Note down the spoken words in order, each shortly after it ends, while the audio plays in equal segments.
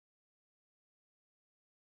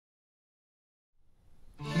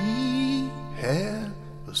had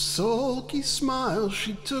a sulky smile.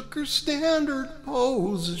 She took her standard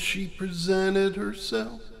pose as she presented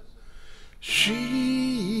herself.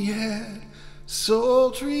 She had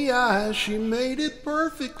sultry eyes. She made it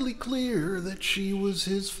perfectly clear that she was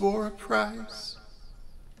his for a price.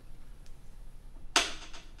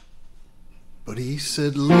 But he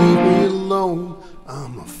said, leave me alone,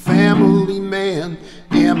 I'm a family man,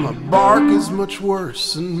 and my bark is much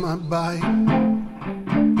worse than my bite.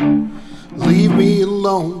 Leave me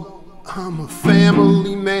alone, I'm a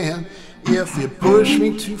family man, if you push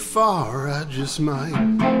me too far, I just might.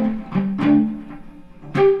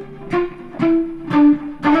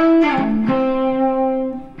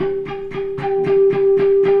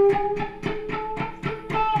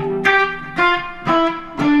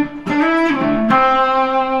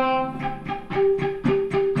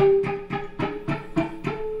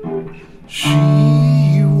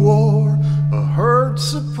 She wore a hurt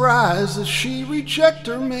surprise as she rechecked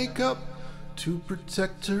her makeup to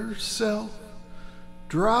protect herself.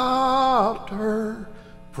 Dropped her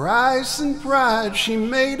price and pride. She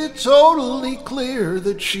made it totally clear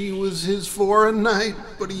that she was his for a night.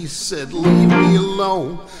 But he said, leave me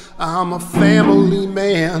alone, I'm a family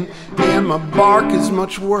man, and my bark is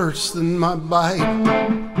much worse than my bite.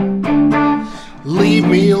 Leave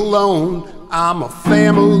me alone, I'm a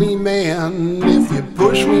family man, if you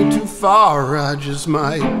push me too far, I just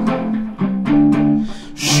might.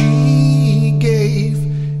 She gave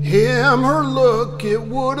him her look, it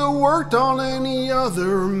would have worked on any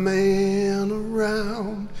other man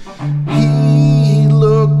around. He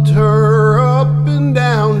looked her up and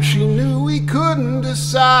down, she knew he couldn't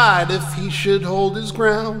decide if he should hold his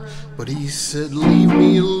ground. But he said, leave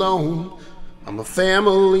me alone, I'm a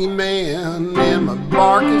family man, and my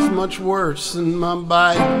bark is much worse than my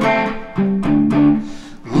bite.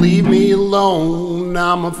 Leave me alone,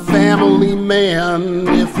 I'm a family man,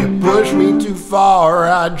 if you push me too far,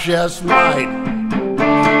 I just might.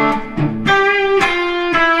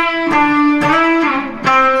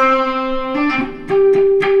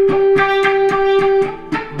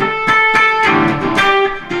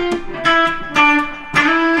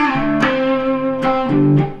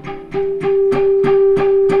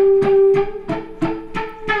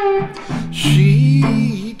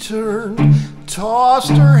 She turned,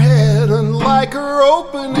 tossed her head, and like her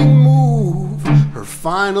opening move, her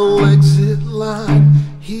final exit line,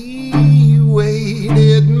 he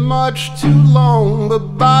waited much too long.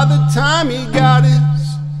 But by the time he got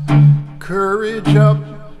his courage up,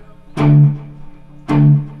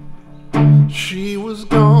 she was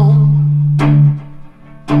gone.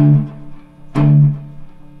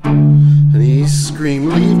 And he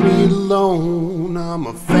screamed, leave me alone, I'm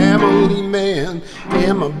a family man,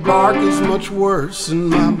 and my bark is much worse than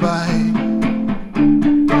my bite.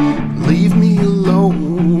 Leave me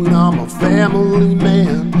alone, I'm a family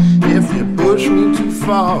man, if you push me too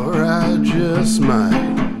far, I just might.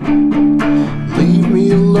 Leave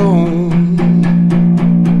me alone.